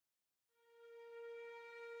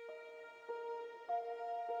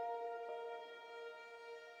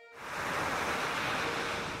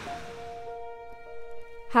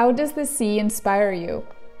How does the sea inspire you?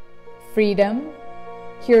 Freedom?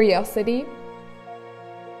 Curiosity?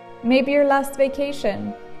 Maybe your last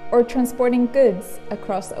vacation, or transporting goods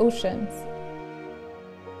across oceans.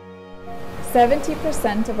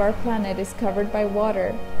 70% of our planet is covered by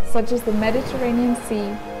water, such as the Mediterranean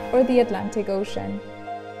Sea or the Atlantic Ocean.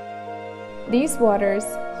 These waters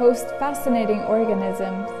host fascinating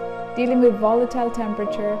organisms dealing with volatile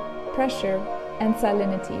temperature, pressure, and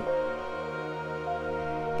salinity.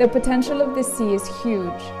 The potential of the sea is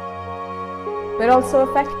huge, but also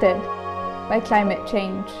affected by climate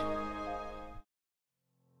change.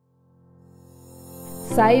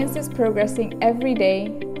 Science is progressing every day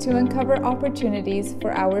to uncover opportunities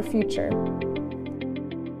for our future.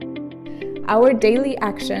 Our daily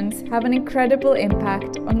actions have an incredible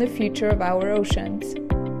impact on the future of our oceans.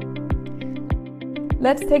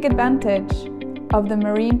 Let's take advantage of the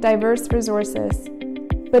marine diverse resources,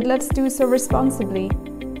 but let's do so responsibly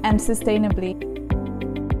and sustainably.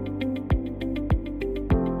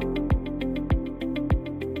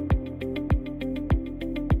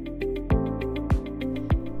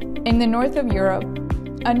 In the north of Europe,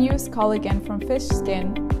 unused collagen from fish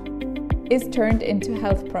skin is turned into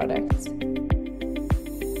health products.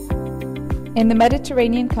 In the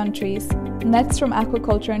Mediterranean countries, nets from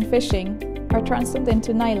aquaculture and fishing are transformed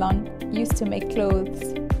into nylon used to make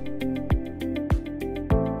clothes.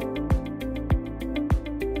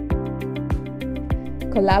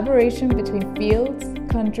 Collaboration between fields,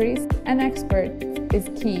 countries, and experts is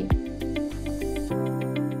key.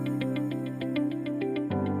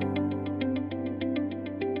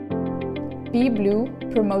 Be Blue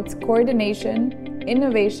promotes coordination,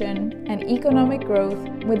 innovation, and economic growth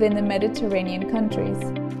within the Mediterranean countries.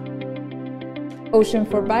 Ocean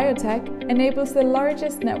for Biotech enables the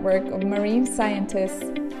largest network of marine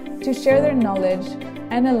scientists to share their knowledge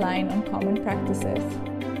and align on common practices.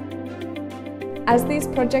 As these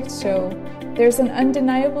projects show, there's an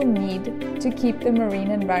undeniable need to keep the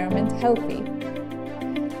marine environment healthy.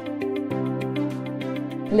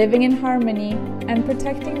 Living in harmony and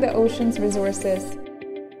protecting the ocean's resources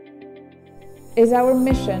is our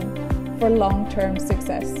mission for long-term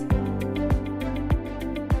success.